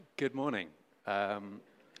Good morning.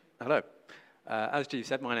 Hello. As G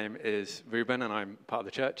said, my name is Reuben, and I'm part of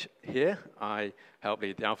the church here. I help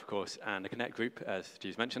lead the Alpha course and the Connect group, as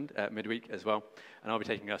G's mentioned, midweek as well. And I'll be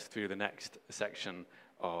taking us through the next section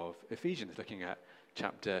of Ephesians, looking at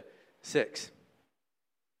chapter 6.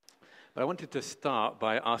 But I wanted to start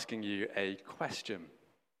by asking you a question.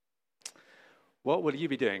 What will you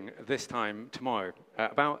be doing this time tomorrow,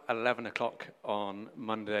 at about 11 o'clock on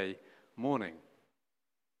Monday morning?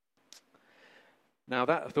 Now,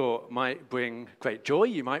 that thought might bring great joy.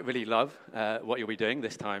 You might really love what you'll be doing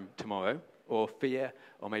this time tomorrow, or fear,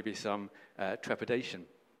 or maybe some trepidation.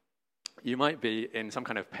 You might be in some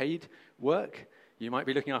kind of paid work. You might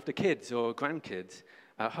be looking after kids or grandkids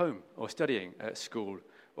at home, or studying at school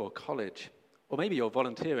or college. Or maybe you're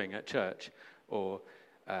volunteering at church or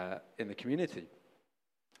in the community.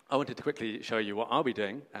 I wanted to quickly show you what I'll be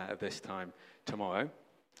doing this time tomorrow.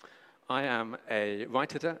 I am a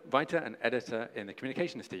writer and editor in the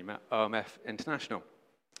communications team at OMF International.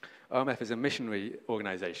 OMF is a missionary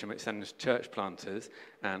organization which sends church planters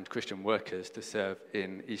and Christian workers to serve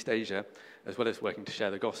in East Asia, as well as working to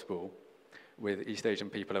share the gospel with East Asian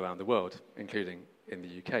people around the world, including in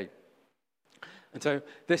the UK. And so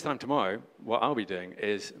this time tomorrow, what I'll be doing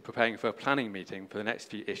is preparing for a planning meeting for the next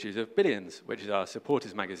few issues of Billions, which is our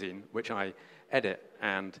supporters magazine, which I edit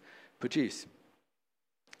and produce.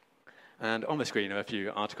 And on the screen are a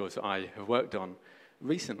few articles that I have worked on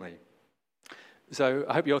recently. So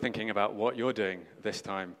I hope you're thinking about what you're doing this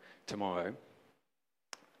time tomorrow.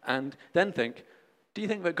 And then think, do you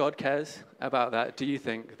think that God cares about that? Do you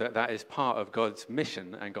think that that is part of God's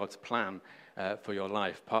mission and God's plan for your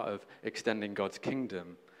life, part of extending God's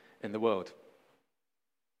kingdom in the world?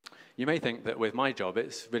 You may think that with my job,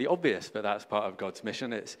 it's really obvious that that's part of God's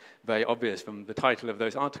mission. It's very obvious from the title of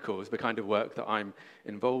those articles, the kind of work that I'm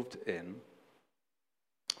involved in.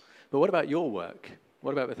 But what about your work?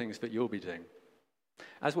 What about the things that you'll be doing?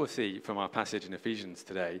 As we'll see from our passage in Ephesians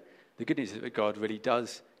today, the good news is that God really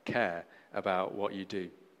does care about what you do.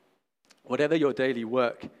 Whatever your daily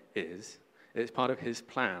work is, it's part of his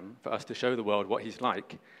plan for us to show the world what he's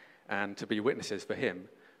like and to be witnesses for him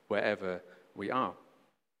wherever we are.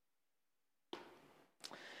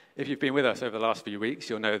 If you've been with us over the last few weeks,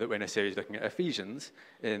 you'll know that we're in a series looking at Ephesians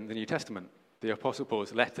in the New Testament, the Apostle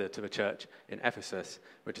Paul's letter to the church in Ephesus,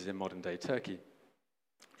 which is in modern-day Turkey.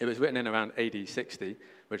 It was written in around AD 60,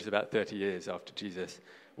 which is about 30 years after Jesus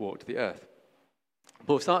walked the earth.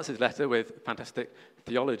 Paul starts his letter with fantastic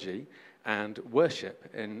theology and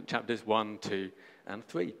worship in chapters 1, 2, and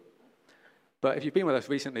 3. But if you've been with us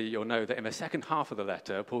recently, you'll know that in the second half of the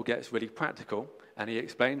letter, Paul gets really practical, and he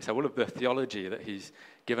explains how all of the theology that he's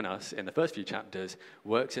given us in the first few chapters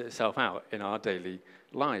works itself out in our daily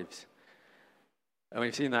lives. And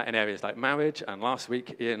we've seen that in areas like marriage, and last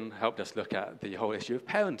week Ian helped us look at the whole issue of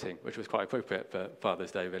parenting, which was quite appropriate for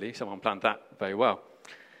Father's Day, really. Someone planned that very well.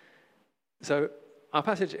 So our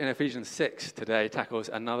passage in Ephesians 6 today tackles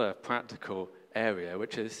another practical area,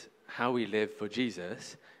 which is how we live for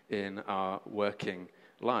Jesus in our working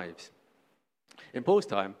lives. In Paul's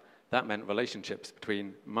time, that meant relationships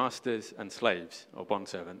between masters and slaves, or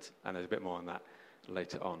bondservants, and there's a bit more on that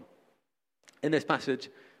later on. In this passage,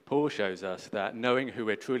 Paul shows us that knowing who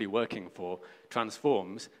we're truly working for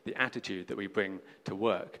transforms the attitude that we bring to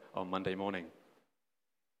work on Monday morning.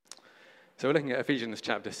 So we're looking at Ephesians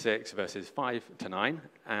chapter 6, verses 5 to 9,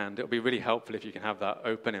 and it'll be really helpful if you can have that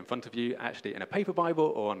open in front of you, actually in a paper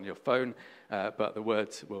Bible or on your phone, but the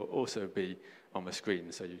words will also be on the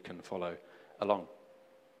screen so you can follow along.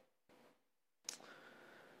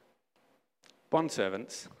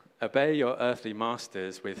 Bondservants, obey your earthly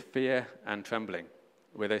masters with fear and trembling,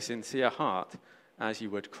 with a sincere heart as you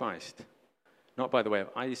would Christ, not by the way of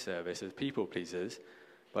eye service as people pleasers,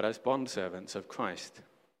 but as bondservants of Christ,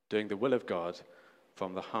 doing the will of God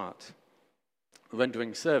from the heart,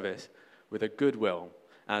 rendering service with a good will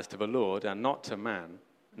as to the Lord and not to man,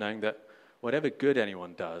 knowing that whatever good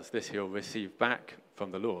anyone does, this he'll receive back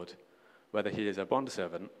from the Lord, whether he is a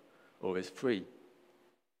bondservant or is free.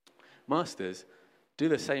 Masters, do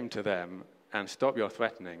the same to them and stop your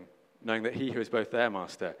threatening, knowing that he who is both their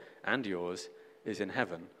master and yours is in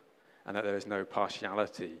heaven, and that there is no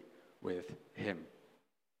partiality with him.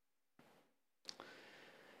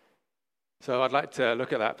 So I'd like to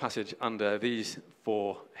look at that passage under these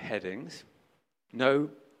 4 headings. Know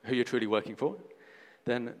who you're truly working for.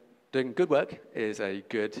 Then doing good work is a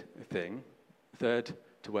good thing. 3rd,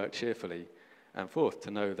 to work cheerfully. And 4th,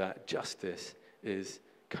 to know that justice is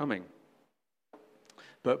coming.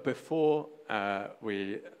 But before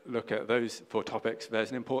we look at those 4 topics, there's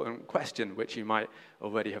an important question which you might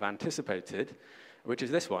already have anticipated, which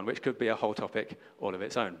is this one, which could be a whole topic all of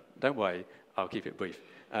its own. Don't worry, I'll keep it brief.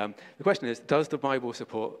 The question is, does the Bible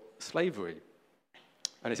support slavery?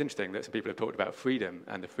 And it's interesting that some people have talked about freedom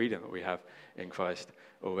and the freedom that we have in Christ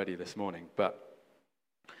already this morning. But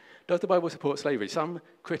does the Bible support slavery? Some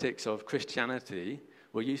critics of Christianity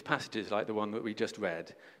will use passages like the one that we just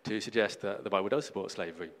read to suggest that the Bible does support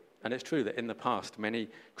slavery. And it's true that in the past, many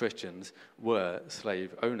Christians were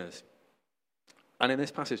slave owners. And in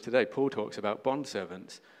this passage today, Paul talks about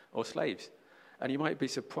bondservants or slaves. And you might be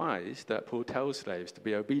surprised that Paul tells slaves to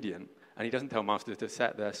be obedient, and he doesn't tell masters to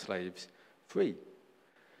set their slaves free.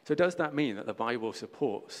 So does that mean that the Bible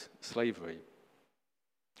supports slavery?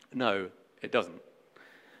 No, it doesn't.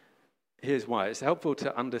 Here's why. It's helpful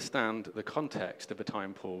to understand the context of the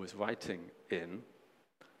time Paul was writing in.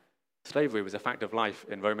 Slavery was a fact of life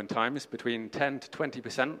in Roman times. Between 10 to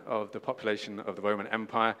 20% of the population of the Roman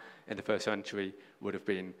Empire in the first century would have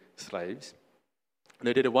been slaves.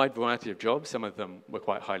 They did a wide variety of jobs. Some of them were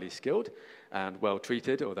quite highly skilled and well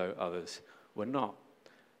treated, although others were not.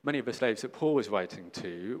 Many of the slaves that Paul was writing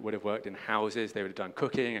to would have worked in houses. They would have done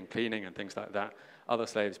cooking and cleaning and things like that. Other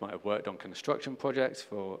slaves might have worked on construction projects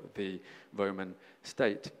for the Roman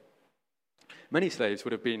state. Many slaves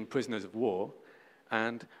would have been prisoners of war.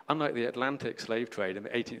 And unlike the Atlantic slave trade in the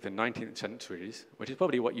 18th and 19th centuries, which is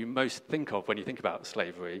probably what you most think of when you think about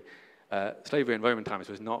slavery, slavery in Roman times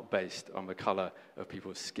was not based on the color of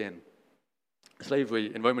people's skin.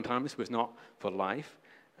 Slavery in Roman times was not for life,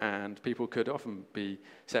 and people could often be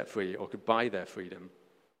set free or could buy their freedom.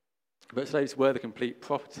 But slaves were the complete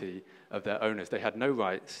property of their owners. They had no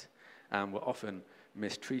rights and were often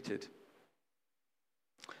mistreated.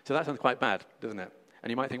 So that sounds quite bad, doesn't it? And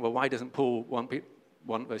you might think, well, why doesn't Paul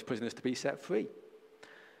want those prisoners to be set free?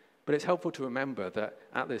 But it's helpful to remember that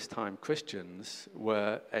at this time, Christians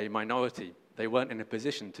were a minority. They weren't in a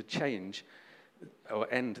position to change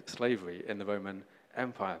or end slavery in the Roman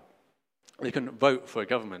Empire. They couldn't vote for a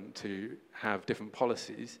government to have different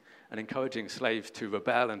policies, and encouraging slaves to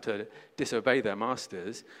rebel and to disobey their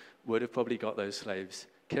masters would have probably got those slaves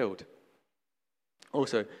killed.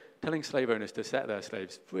 Also, telling slave owners to set their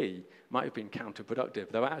slaves free might have been counterproductive.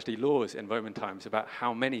 There were actually laws in Roman times about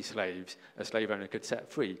how many slaves a slave owner could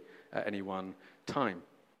set free at any one time.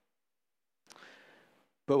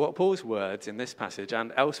 But what Paul's words in this passage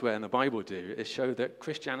and elsewhere in the Bible do is show that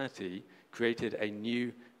Christianity created a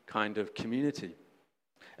new kind of community.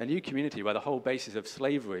 A new community where the whole basis of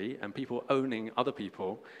slavery and people owning other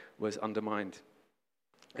people was undermined.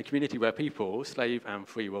 A community where people, slave and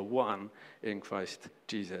free, were one in Christ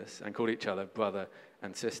Jesus and called each other brother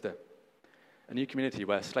and sister. A new community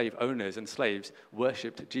where slave owners and slaves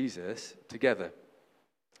worshipped Jesus together.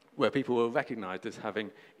 Where people were recognized as having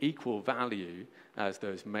equal value as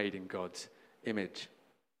those made in God's image.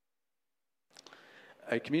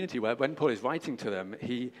 A community where, when Paul is writing to them,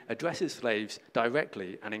 he addresses slaves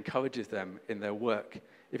directly and encourages them in their work.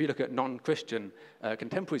 If you look at non-Christian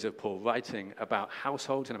contemporaries of Paul writing about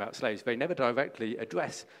households and about slaves, they never directly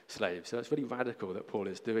address slaves. So it's really radical that Paul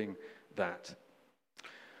is doing that.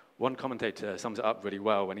 One commentator sums it up really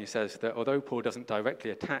well when he says that although Paul doesn't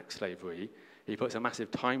directly attack slavery, he puts a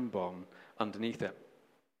massive time bomb underneath it.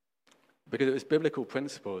 Because it was biblical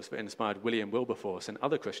principles that inspired William Wilberforce and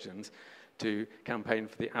other Christians to campaign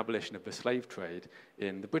for the abolition of the slave trade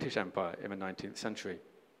in the British Empire in the 19th century.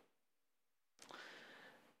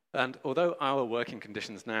 And although our working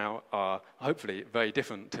conditions now are hopefully very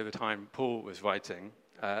different to the time Paul was writing,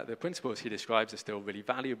 the principles he describes are still really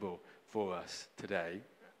valuable for us today.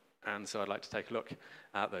 And so I'd like to take a look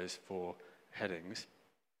at those four headings.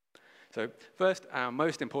 So first,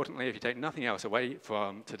 most importantly, if you take nothing else away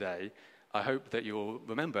from today, I hope that you'll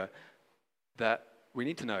remember that we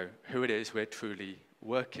need to know who it is we're truly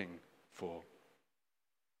working for.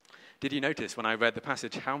 Did you notice when I read the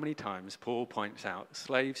passage how many times Paul points out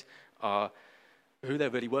slaves are who they're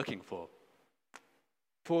really working for?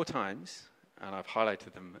 4 times, and I've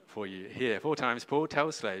highlighted them for you here. 4 times Paul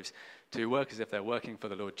tells slaves to work as if they're working for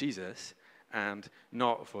the Lord Jesus and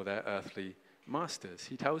not for their earthly masters.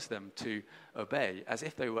 He tells them to obey as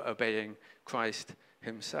if they were obeying Christ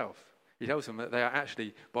himself. He tells them that they are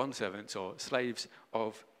actually bondservants or slaves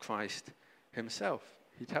of Christ himself.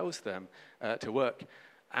 He tells them to work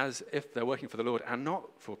as if they're working for the Lord and not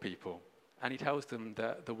for people. And he tells them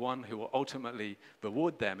that the one who will ultimately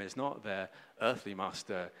reward them is not their earthly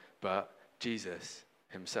master, but Jesus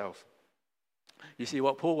himself. You see,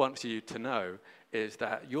 what Paul wants you to know is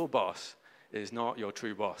that your boss is not your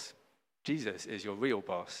true boss. Jesus is your real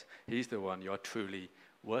boss. He's the one you're truly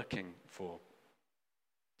working for.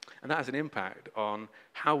 And that has an impact on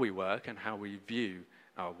how we work and how we view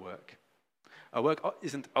our work. Our work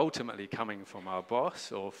isn't ultimately coming from our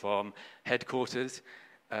boss or from headquarters,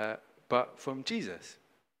 but from Jesus.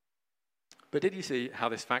 But did you see how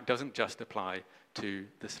this fact doesn't just apply to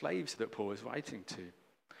the slaves that Paul is writing to?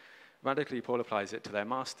 Radically, Paul applies it to their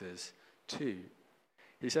masters too.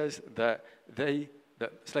 He says that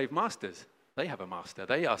slave masters, they have a master.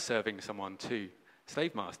 They are serving someone too.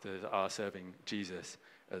 Slave masters are serving Jesus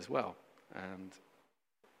as well. And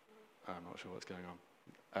I'm not sure what's going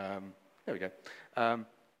on. There we go.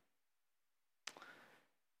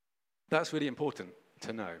 That's really important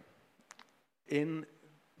to know. In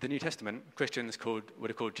the New Testament, Christians would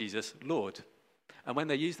have called Jesus Lord. And when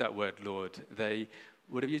they used that word Lord, they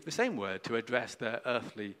would have used the same word to address their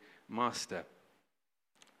earthly master.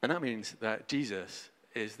 And that means that Jesus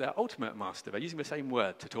is their ultimate master. They're using the same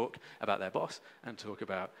word to talk about their boss and talk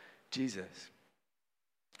about Jesus.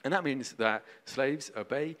 And that means that slaves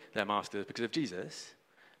obey their masters because of Jesus,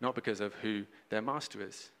 not because of who their master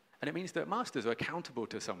is. And it means that masters are accountable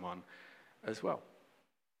to someone as well.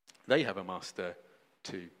 They have a master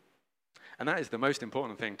too. And that is the most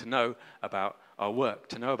important thing to know about our work,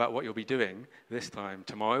 to know about what you'll be doing this time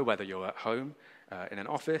tomorrow, whether you're at home, in an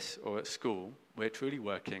office, or at school. We're truly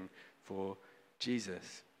working for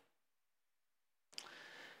Jesus.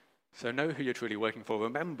 So know who you're truly working for.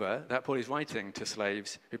 Remember that Paul is writing to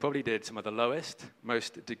slaves who probably did some of the lowest,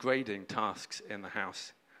 most degrading tasks in the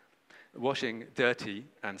house. Washing dirty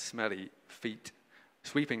and smelly feet,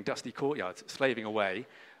 sweeping dusty courtyards, slaving away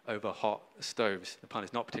over hot stoves. The pun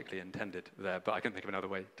is not particularly intended there, but I can think of another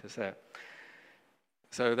way to say it.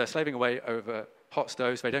 So they're slaving away over hot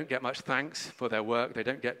stoves. They don't get much thanks for their work. They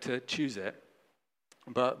don't get to choose it.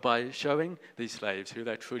 But by showing these slaves who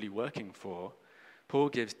they're truly working for, Paul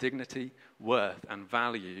gives dignity, worth, and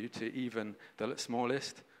value to even the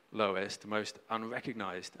smallest, lowest, most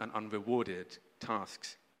unrecognized and unrewarded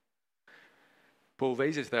tasks. Paul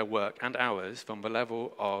raises their work and ours from the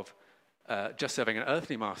level of just serving an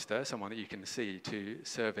earthly master, someone that you can see, to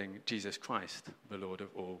serving Jesus Christ, the Lord of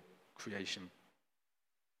all creation.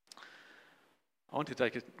 I want to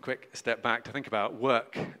take a quick step back to think about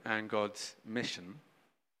work and God's mission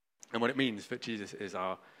and what it means that Jesus is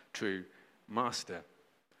our true master.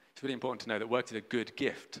 It's really important to know that work is a good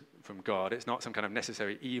gift from God. It's not some kind of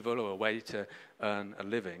necessary evil or a way to earn a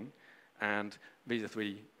living. And these are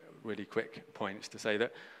three really quick points to say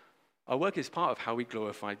that our work is part of how we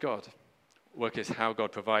glorify God. Work is how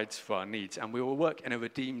God provides for our needs, and we will work in a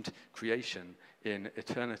redeemed creation in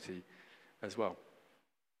eternity as well.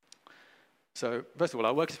 So, first of all,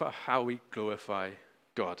 our work is about how we glorify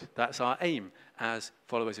God. That's our aim as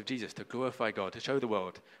followers of Jesus, to glorify God, to show the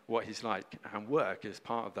world what he's like, and work is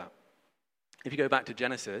part of that. If you go back to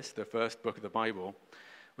Genesis, the first book of the Bible,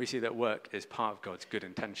 we see that work is part of God's good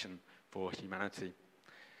intention for humanity.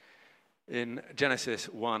 In Genesis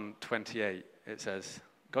 1:28, it says,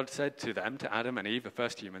 God said to them, to Adam and Eve, the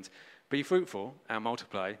first humans, "Be fruitful and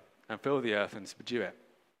multiply and fill the earth and subdue it,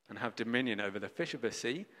 and have dominion over the fish of the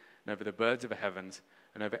sea and over the birds of the heavens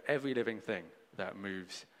and over every living thing that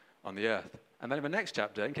moves on the earth." And then in the next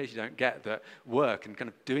chapter, in case you don't get that work and kind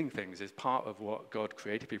of doing things is part of what God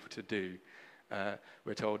created people to do,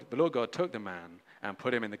 we're told, the Lord God took the man and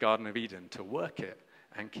put him in the Garden of Eden to work it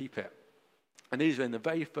and keep it. And these are in the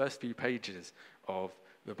very first few pages of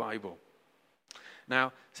the Bible.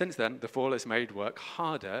 Now, since then, the fall has made work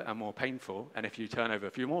harder and more painful, and if you turn over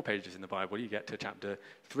a few more pages in the Bible, you get to chapter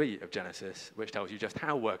 3 of Genesis, which tells you just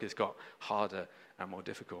how work has got harder and more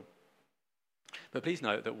difficult. But please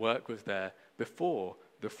note that work was there before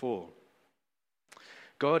the fall.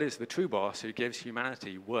 God is the true boss who gives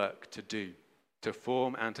humanity work to do, to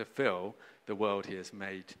form and to fill the world he has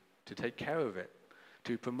made, to take care of it,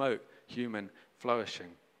 to promote human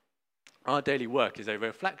flourishing. Our daily work is a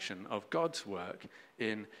reflection of God's work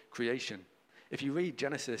in creation. If you read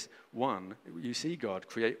Genesis 1, you see God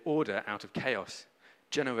create order out of chaos,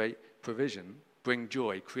 generate provision, bring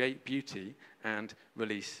joy, create beauty, and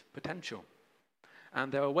release potential.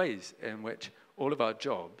 And there are ways in which all of our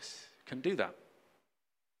jobs can do that.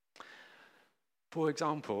 For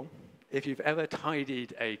example, if you've ever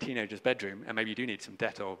tidied a teenager's bedroom, and maybe you do need some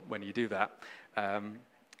Dettol when you do that,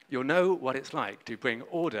 you'll know what it's like to bring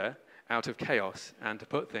order out of chaos and to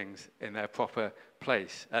put things in their proper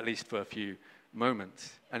place, at least for a few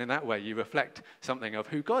moments. And in that way, you reflect something of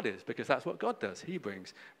who God is, because that's what God does. He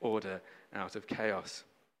brings order out of chaos.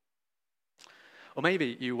 Or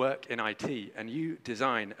maybe you work in IT and you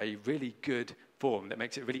design a really good form that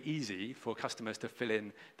makes it really easy for customers to fill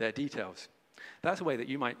in their details. That's a way that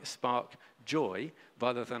you might spark joy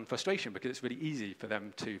rather than frustration, because it's really easy for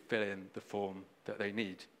them to fill in the form that they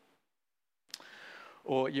need.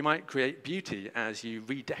 Or you might create beauty as you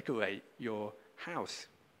redecorate your house.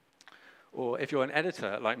 Or if you're an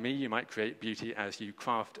editor like me, you might create beauty as you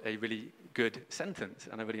craft a really good sentence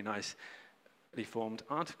and a really nicely formed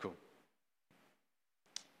article.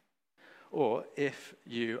 Or if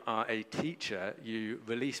you are a teacher, you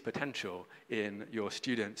release potential in your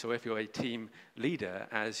students. Or if you're a team leader,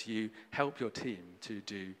 as you help your team to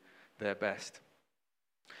do their best.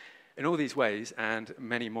 In all these ways, and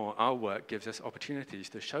many more, our work gives us opportunities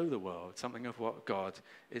to show the world something of what God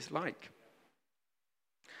is like.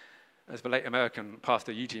 As the late American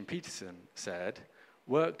pastor Eugene Peterson said,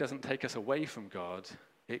 work doesn't take us away from God,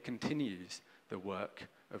 it continues the work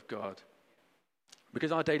of God.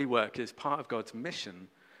 Because our daily work is part of God's mission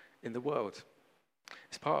in the world.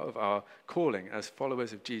 It's part of our calling as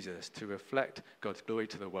followers of Jesus to reflect God's glory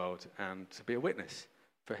to the world and to be a witness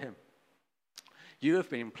for him. You have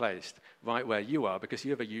been placed right where you are because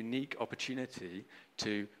you have a unique opportunity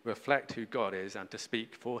to reflect who God is and to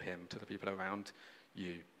speak for him to the people around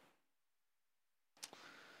you.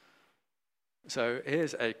 So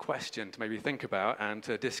here's a question to maybe think about and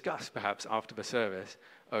to discuss perhaps after the service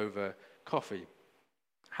over coffee.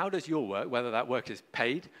 How does your work, whether that work is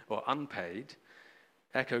paid or unpaid,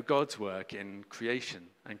 echo God's work in creation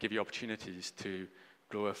and give you opportunities to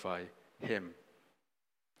glorify him?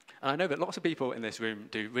 And I know that lots of people in this room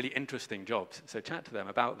do really interesting jobs, so chat to them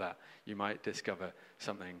about that. You might discover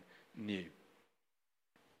something new.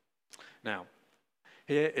 Now,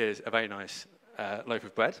 here is a very nice loaf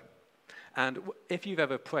of bread. And if you've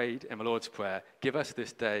ever prayed in the Lord's Prayer, give us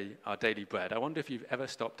this day our daily bread, I wonder if you've ever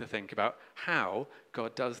stopped to think about how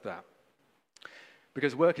God does that.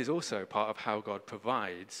 Because work is also part of how God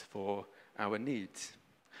provides for our needs.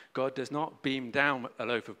 God does not beam down a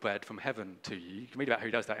loaf of bread from heaven to you. You can read about how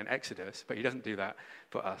he does that in Exodus, but he doesn't do that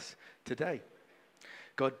for us today.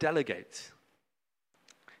 God delegates.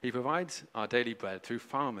 He provides our daily bread through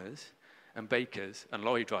farmers and bakers and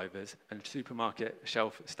lorry drivers and supermarket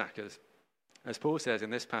shelf stackers. As Paul says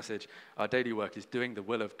in this passage, our daily work is doing the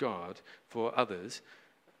will of God for others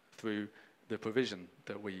through the provision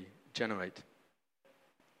that we generate.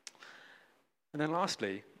 And then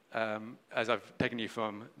lastly, as I've taken you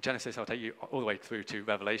from Genesis, I'll take you all the way through to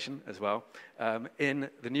Revelation as well. In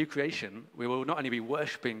the new creation, we will not only be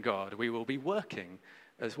worshipping God, we will be working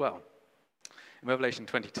as well. In Revelation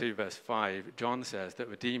 22, verse 5, John says that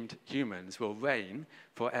redeemed humans will reign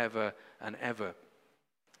forever and ever.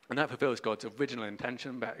 And that fulfills God's original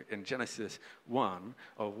intention back in Genesis 1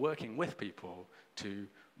 of working with people to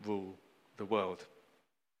rule the world.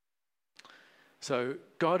 So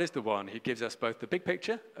God is the one who gives us both the big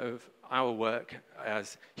picture of our work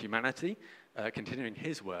as humanity, continuing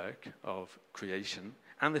his work of creation,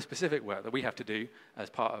 and the specific work that we have to do as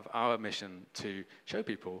part of our mission to show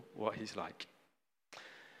people what he's like.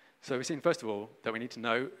 So we've seen, first of all, that we need to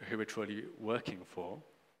know who we're truly working for.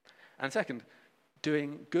 And second,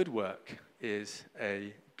 doing good work is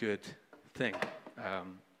a good thing.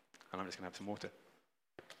 And I'm just going to have some water.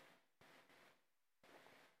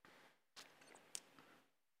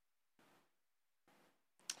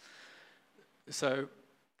 So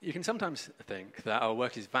you can sometimes think that our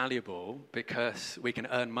work is valuable because we can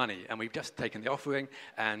earn money, and we've just taken the offering,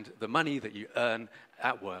 and the money that you earn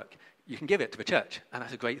at work, you can give it to the church, and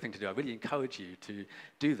that's a great thing to do. I really encourage you to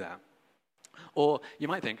do that. Or you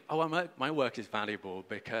might think, my work is valuable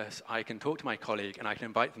because I can talk to my colleague and I can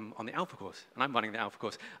invite them on the Alpha course, and I'm running the Alpha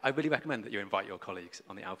course. I really recommend that you invite your colleagues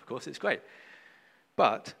on the Alpha course. It's great.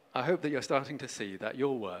 But I hope that you're starting to see that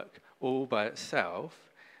your work all by itself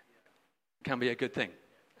can be a good thing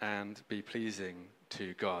and be pleasing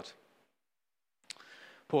to God.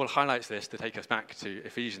 Paul highlights this to take us back to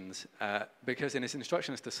Ephesians because in his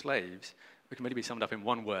instructions to slaves, it can really be summed up in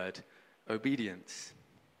one word: obedience.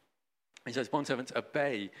 He says, bondservants,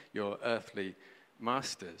 obey your earthly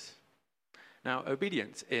masters. Now,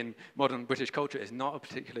 obedience in modern British culture is not a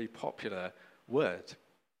particularly popular word.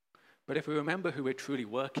 But if we remember who we're truly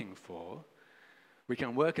working for, we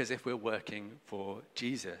can work as if we're working for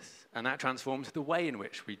Jesus. And that transforms the way in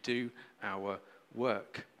which we do our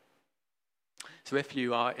work. So if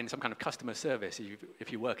you are in some kind of customer service,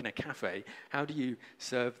 if you work in a cafe, how do you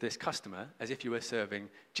serve this customer as if you were serving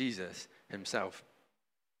Jesus himself?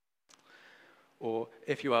 Or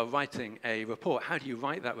if you are writing a report, how do you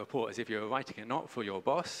write that report as if you're writing it not for your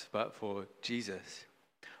boss, but for Jesus?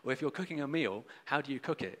 Or if you're cooking a meal, how do you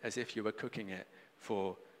cook it as if you were cooking it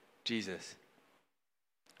for Jesus?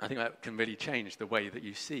 I think that can really change the way that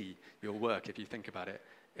you see your work if you think about it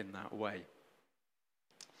in that way.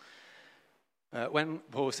 When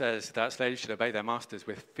Paul says that slaves should obey their masters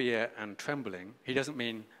with fear and trembling, he doesn't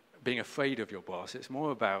mean being afraid of your boss. It's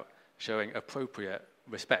more about showing appropriate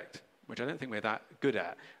respect, which I don't think we're that good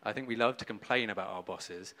at. I think we love to complain about our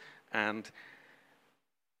bosses. And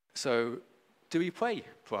so do we pray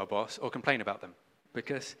for our boss or complain about them?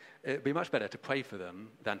 Because it'd be much better to pray for them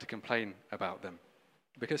than to complain about them.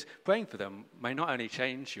 Because praying for them may not only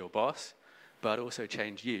change your boss, but also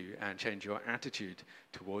change you and change your attitude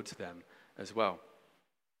towards them as well.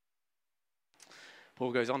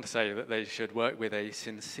 Paul goes on to say that they should work with a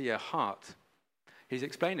sincere heart. He's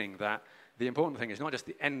explaining that the important thing is not just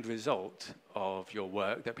the end result of your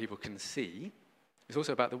work that people can see, it's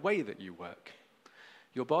also about the way that you work.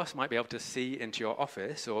 Your boss might be able to see into your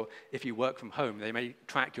office, or if you work from home, they may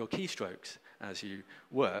track your keystrokes as you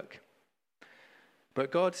work.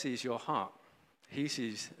 But God sees your heart. He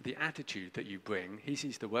sees the attitude that you bring. He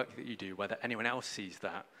sees the work that you do, whether anyone else sees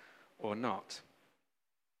that or not.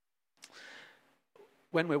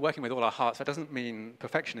 When we're working with all our hearts, that doesn't mean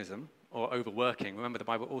perfectionism or overworking. Remember, the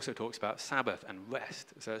Bible also talks about Sabbath and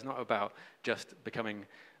rest. So it's not about just becoming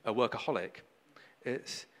a workaholic.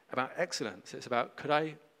 It's about excellence. It's about, could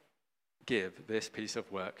I give this piece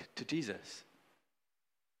of work to Jesus?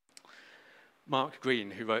 Mark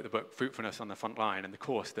Green, who wrote the book Fruitfulness on the Front Line, and the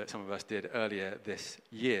course that some of us did earlier this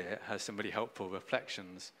year, has some really helpful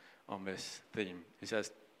reflections on this theme. He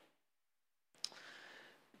says,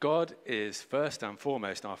 God is first and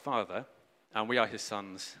foremost our Father, and we are his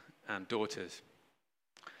sons and daughters.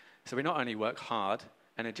 So we not only work hard,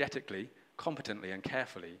 energetically, competently, and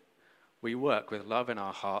carefully, we work with love in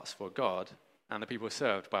our hearts for God and the people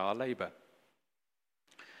served by our labor.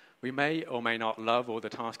 We may or may not love all the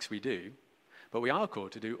tasks we do, but we are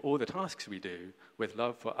called to do all the tasks we do with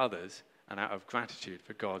love for others and out of gratitude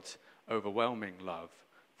for God's overwhelming love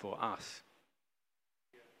for us.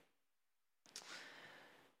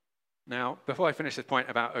 Now, before I finish this point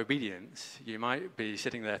about obedience, you might be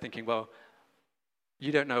sitting there thinking, well,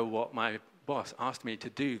 you don't know what my boss asked me to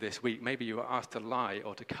do this week. Maybe you were asked to lie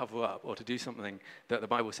or to cover up or to do something that the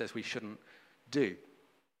Bible says we shouldn't do.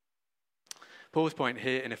 Paul's point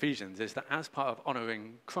here in Ephesians is that as part of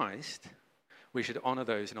honoring Christ, we should honor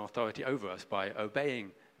those in authority over us by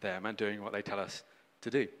obeying them and doing what they tell us to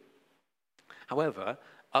do. However,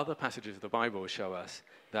 other passages of the Bible show us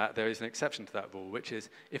that there is an exception to that rule, which is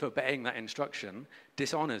if obeying that instruction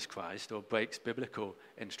dishonors Christ or breaks biblical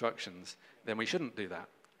instructions, then we shouldn't do that,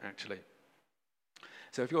 actually.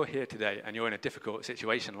 So if you're here today and you're in a difficult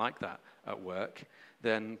situation like that at work,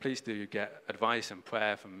 then please do get advice and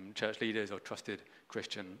prayer from church leaders or trusted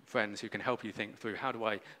Christian friends who can help you think through, how do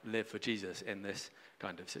I live for Jesus in this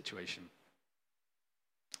kind of situation?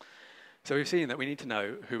 So we've seen that we need to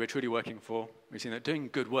know who we're truly working for. We've seen that doing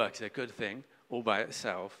good work is a good thing all by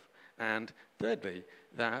itself. And thirdly,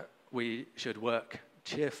 that we should work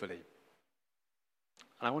cheerfully.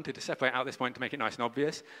 And I wanted to separate out this point to make it nice and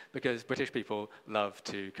obvious, because British people love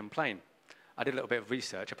to complain. I did a little bit of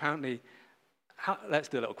research. Apparently, let's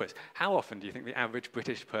do a little quiz. How often do you think the average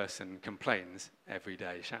British person complains every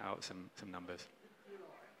day? Shout out some numbers.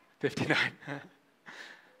 59.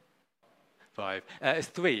 5. It's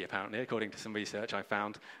 3, apparently, according to some research I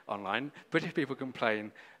found online. British people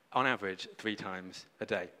complain, on average, 3 times a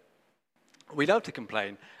day. We love to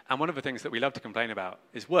complain, and one of the things that we love to complain about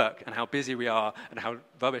is work and how busy we are and how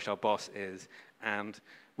rubbish our boss is, and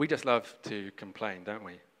we just love to complain, don't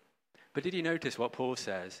we? But did you notice what Paul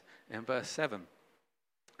says in verse 7?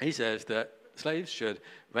 He says that slaves should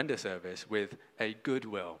render service with a good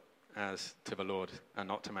will as to the Lord and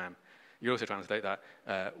not to man. You also translate that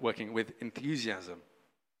working with enthusiasm.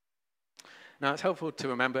 Now, it's helpful to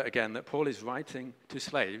remember again that Paul is writing to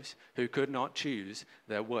slaves who could not choose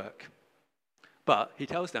their work. But he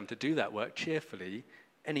tells them to do that work cheerfully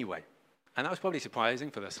anyway. And that was probably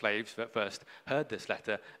surprising for the slaves that first heard this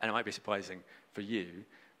letter, and it might be surprising for you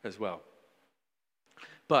as well.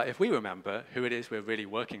 But if we remember who it is we're really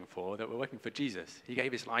working for, that we're working for Jesus, he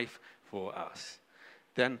gave his life for us,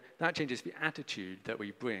 then that changes the attitude that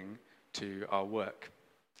we bring to our work.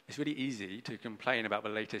 It's really easy to complain about the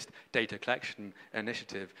latest data collection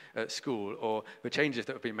initiative at school, or the changes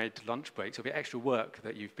that have been made to lunch breaks, or the extra work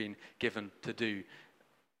that you've been given to do.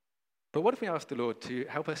 But what if we ask the Lord to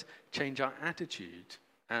help us change our attitude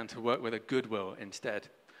and to work with a good will instead,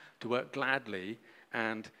 to work gladly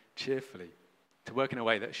and cheerfully, to work in a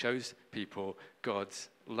way that shows people God's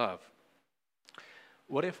love?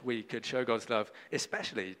 What if we could show God's love,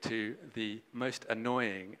 especially to the most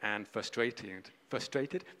annoying and frustrating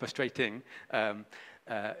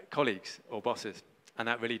colleagues or bosses? And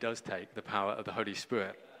that really does take the power of the Holy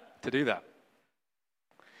Spirit to do that.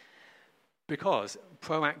 Because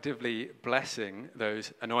proactively blessing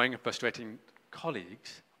those annoying and frustrating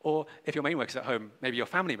colleagues or if your main work is at home, maybe your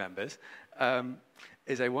family members,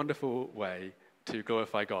 is a wonderful way to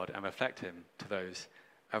glorify God and reflect him to those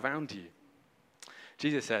around you.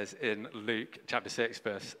 Jesus says in Luke chapter 6,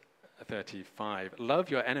 verse 35, "Love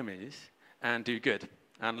your enemies and do good,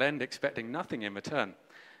 and lend expecting nothing in return,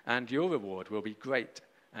 and your reward will be great,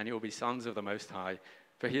 and you will be sons of the Most High,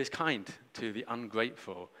 for he is kind to the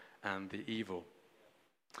ungrateful and the evil."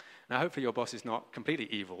 Now, hopefully your boss is not completely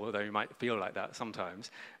evil, although you might feel like that sometimes.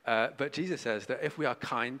 But Jesus says that if we are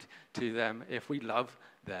kind to them, if we love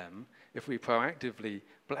them, if we proactively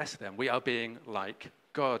bless them, we are being like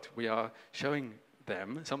God. We are showing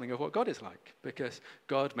them something of what God is like, because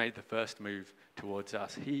God made the first move towards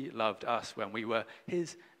us. He loved us when we were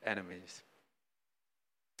his enemies.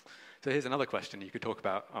 So here's another question you could talk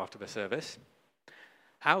about after the service.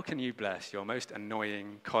 How can you bless your most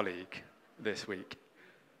annoying colleague this week?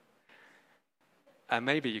 And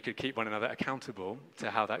maybe you could keep one another accountable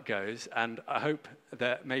to how that goes. And I hope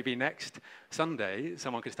that maybe next Sunday,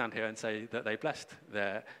 someone could stand here and say that they blessed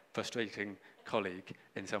their frustrating colleague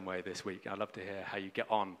in some way this week. I'd love to hear how you get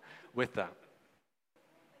on with that.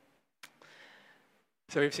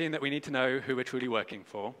 So we've seen that we need to know who we're truly working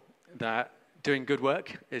for, that doing good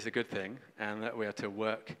work is a good thing, and that we are to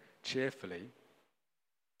work cheerfully.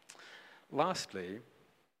 Lastly,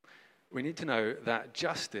 we need to know that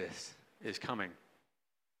justice is coming.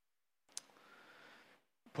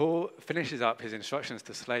 Paul finishes up his instructions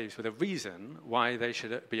to slaves with a reason why they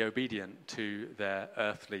should be obedient to their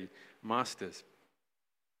earthly masters.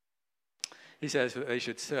 He says that they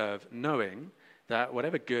should serve knowing that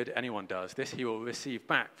whatever good anyone does, this he will receive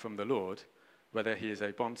back from the Lord, whether he is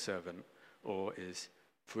a bondservant or is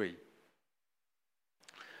free.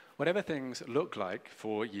 Whatever things look like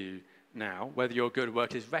for you now, whether your good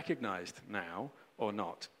work is recognized now or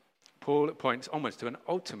not, Paul points onwards to an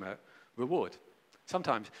ultimate reward.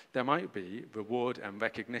 Sometimes there might be reward and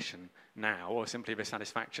recognition now, or simply the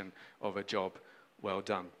satisfaction of a job well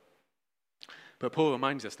done. But Paul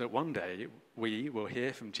reminds us that one day we will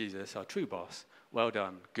hear from Jesus, our true boss, "Well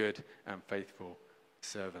done, good and faithful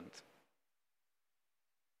servant."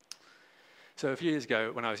 So a few years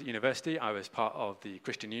ago, when I was at university, I was part of the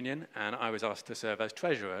Christian Union, and I was asked to serve as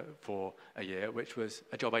treasurer for a year, which was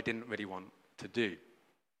a job I didn't really want to do.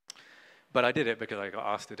 But I did it because I got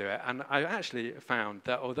asked to do it. And I actually found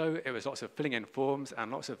that although it was lots of filling in forms and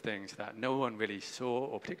lots of things that no one really saw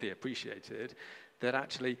or particularly appreciated, that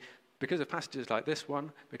actually, because of passages like this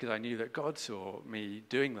one, because I knew that God saw me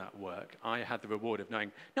doing that work, I had the reward of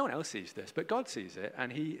knowing no one else sees this, but God sees it,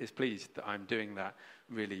 and he is pleased that I'm doing that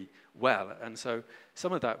really well. And so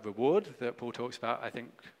some of that reward that Paul talks about, I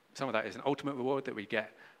think some of that is an ultimate reward that we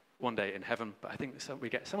get one day in heaven, but I think we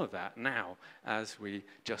get some of that now as we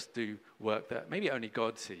just do work that maybe only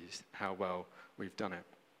God sees how well we've done it.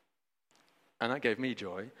 And that gave me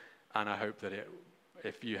joy, and I hope that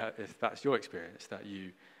if that's your experience, that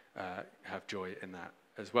you have joy in that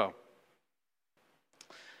as well.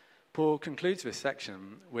 Paul concludes this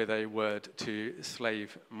section with a word to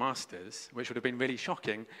slave masters, which would have been really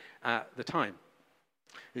shocking at the time.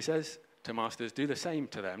 He says to masters, "Do the same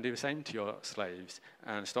to them, do the same to your slaves,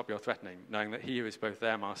 and stop your threatening, knowing that he who is both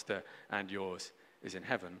their master and yours is in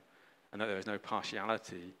heaven, and that there is no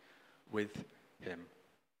partiality with him."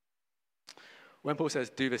 When Paul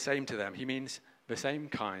says, "do the same to them," he means the same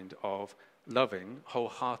kind of loving,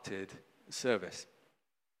 wholehearted service.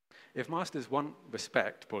 If masters want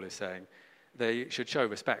respect, Paul is saying, they should show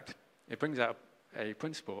respect. It brings out a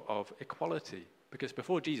principle of equality, because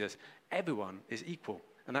before Jesus, everyone is equal.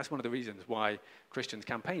 And that's one of the reasons why Christians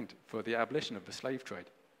campaigned for the abolition of the slave trade.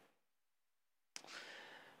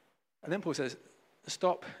 And then Paul says,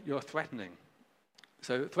 stop your threatening.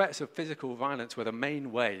 So threats of physical violence were the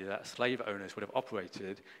main way that slave owners would have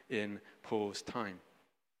operated in Paul's time.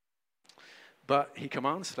 But he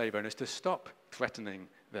commands slave owners to stop threatening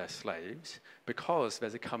their slaves because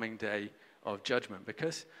there's a coming day of judgment,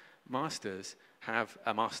 because masters have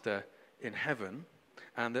a master in heaven,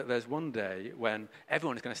 and that there's one day when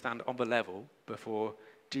everyone is going to stand on the level before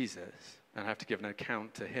Jesus and have to give an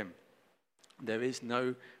account to him. There is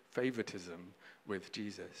no favoritism with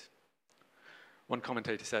Jesus. One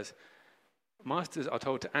commentator says, masters are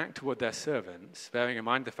told to act toward their servants, bearing in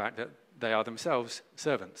mind the fact that they are themselves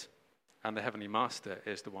servants, and the heavenly master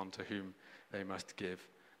is the one to whom they must give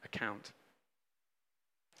account.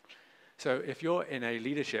 So if you're in a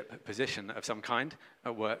leadership position of some kind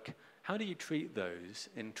at work, how do you treat those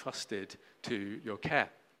entrusted to your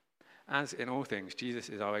care? As in all things, Jesus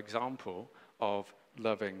is our example of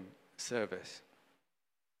loving service.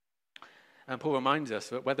 And Paul reminds us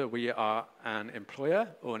that whether we are an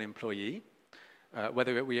employer or an employee,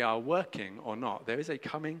 whether we are working or not, there is a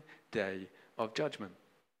coming day of judgment.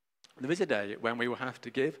 There is a day when we will have to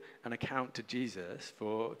give an account to Jesus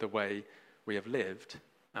for the way we have lived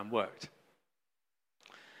and worked,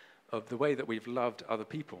 of the way that we've loved other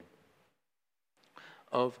people,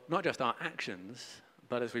 of not just our actions,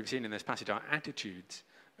 but as we've seen in this passage, our attitudes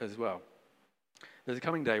as well. There's a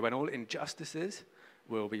coming day when all injustices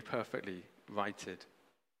will be perfectly righted.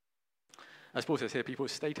 As Paul says here,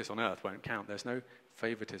 people's status on earth won't count. There's no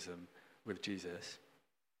favoritism with Jesus.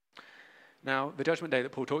 Now, the judgment day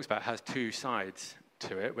that Paul talks about has two sides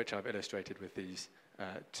to it, which I've illustrated with these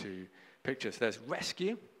two pictures. There's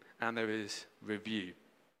rescue and there is review.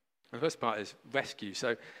 The first part is rescue.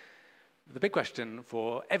 So the big question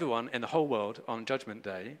for everyone in the whole world on Judgment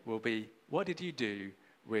Day will be, what did you do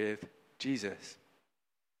with Jesus?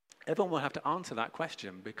 Everyone will have to answer that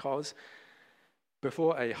question because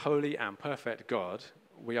before a holy and perfect God,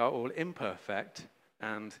 we are all imperfect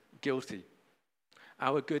and guilty.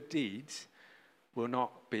 Our good deeds will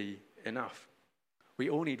not be enough. We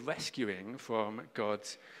all need rescuing from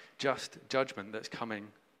God's just judgment that's coming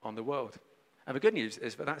on the world. And the good news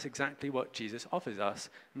is that that's exactly what Jesus offers us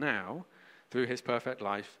now through his perfect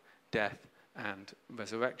life, death, and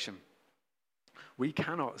resurrection. We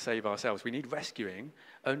cannot save ourselves. We need rescuing.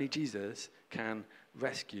 Only Jesus can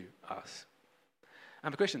rescue us.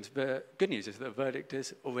 And for Christians, the good news is that the verdict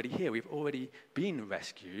is already here. We've already been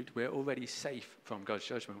rescued. We're already safe from God's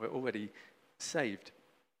judgment. We're already saved.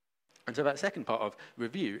 And so that second part of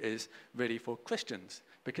review is really for Christians.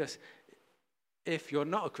 Because if you're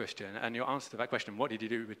not a Christian and your answer to that question, what did you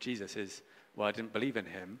do with Jesus, is, well, I didn't believe in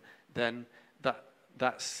him, then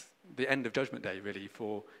that's the end of Judgment Day, really,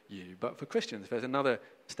 for you. But for Christians, there's another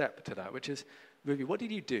step to that, which is review. What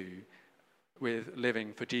did you do with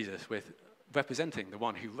living for Jesus, with representing the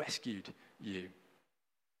one who rescued you?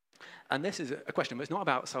 And this is a question, but it's not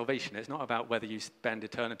about salvation. It's not about whether you spend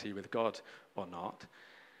eternity with God or not,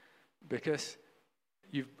 because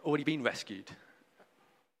you've already been rescued.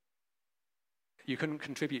 You couldn't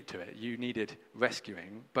contribute to it. You needed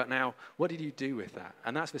rescuing. But now, what did you do with that?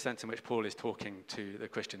 And that's the sense in which Paul is talking to the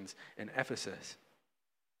Christians in Ephesus.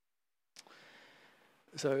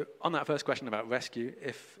 So on that first question about rescue,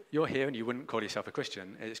 if you're here and you wouldn't call yourself a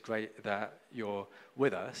Christian, it's great that you're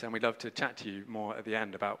with us, and we'd love to chat to you more at the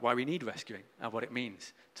end about why we need rescuing and what it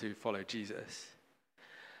means to follow Jesus.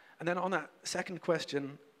 And then on that second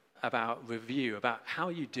question about review, about how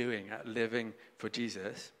are you doing at living for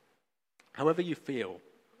Jesus, however you feel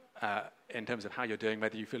in terms of how you're doing,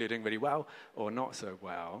 whether you feel you're doing really well or not so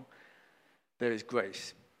well, there is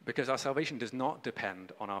grace, because our salvation does not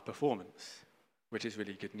depend on our performance, which is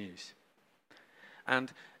really good news.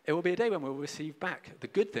 And it will be a day when we'll receive back the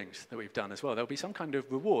good things that we've done as well. There'll be some kind of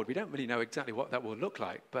reward. We don't really know exactly what that will look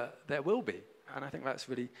like, but there will be. And I think that's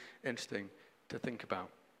really interesting to think about.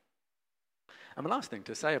 And the last thing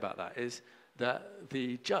to say about that is that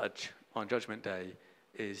the judge on Judgment Day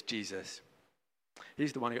is Jesus.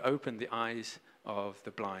 He's the one who opened the eyes of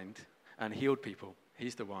the blind and healed people.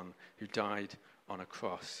 He's the one who died on a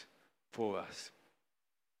cross for us.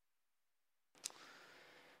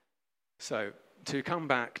 So, to come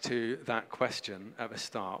back to that question at the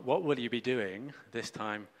start, what will you be doing this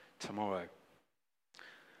time tomorrow?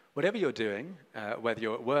 Whatever you're doing, whether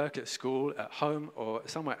you're at work, at school, at home, or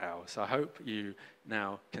somewhere else, I hope you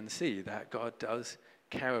now can see that God does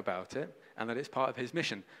care about it and that it's part of his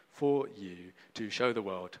mission for you to show the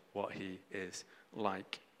world what he is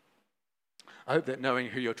like. I hope that knowing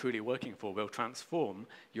who you're truly working for will transform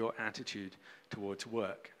your attitude towards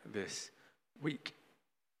work this week.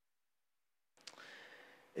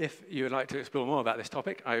 If you would like to explore more about this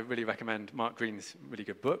topic, I really recommend Mark Green's really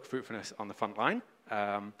good book, Fruitfulness on the Front Line.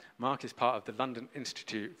 Mark is part of the London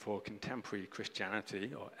Institute for Contemporary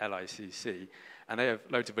Christianity, or LICC, and they have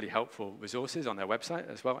loads of really helpful resources on their website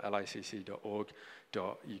as well, licc.org.uk.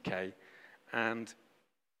 And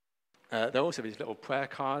there are also these little prayer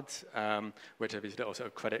cards, which are these little sort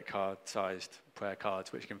of credit card-sized prayer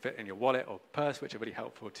cards, which can fit in your wallet or purse, which are really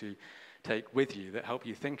helpful to take with you, that help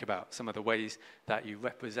you think about some of the ways that you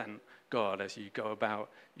represent God as you go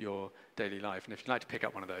about your daily life. And if you'd like to pick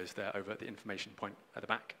up one of those, they're over at the information point at the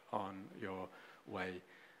back on your way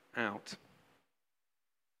out.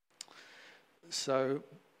 So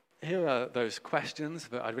here are those questions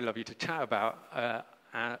that I'd really love you to chat about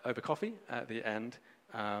over coffee at the end.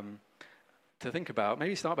 To think about,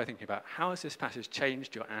 maybe start by thinking about, how has this passage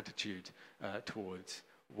changed your attitude towards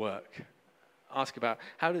work? Ask about,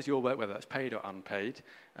 how does your work, whether that's paid or unpaid,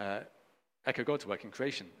 echo God's work in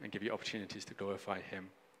creation and give you opportunities to glorify him?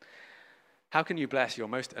 How can you bless your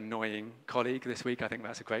most annoying colleague this week? I think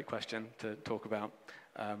that's a great question to talk about.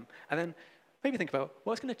 And then maybe think about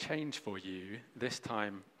what's going to change for you this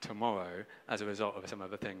time tomorrow as a result of some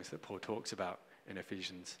of the things that Paul talks about in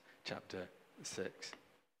Ephesians chapter 6.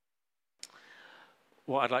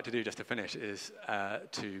 What I'd like to do just to finish is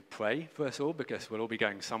to pray for us all, because we'll all be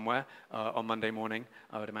going somewhere on Monday morning.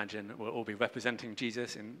 I would imagine we'll all be representing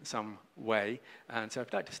Jesus in some way. And so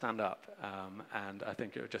I'd like to stand up, and I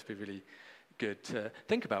think it would just be really good to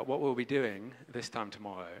think about what we'll be doing this time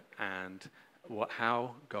tomorrow and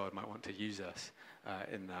how God might want to use us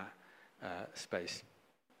in that space.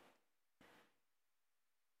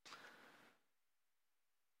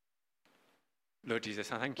 Lord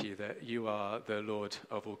Jesus, I thank you that you are the Lord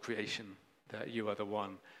of all creation, that you are the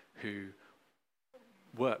one who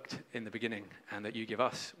worked in the beginning, and that you give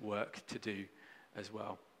us work to do as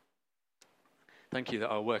well. Thank you that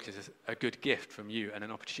our work is a good gift from you and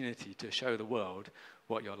an opportunity to show the world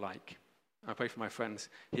what you're like. I pray for my friends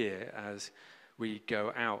here as we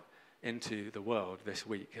go out into the world this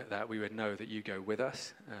week, that we would know that you go with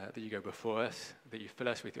us, that you go before us, that you fill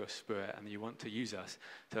us with your Spirit, and that you want to use us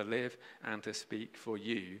to live and to speak for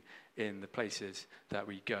you in the places that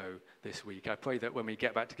we go this week. I pray that when we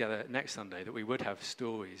get back together next Sunday, that we would have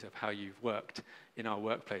stories of how you've worked in our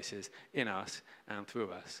workplaces, in us and through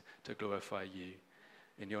us, to glorify you.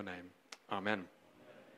 In your name, amen.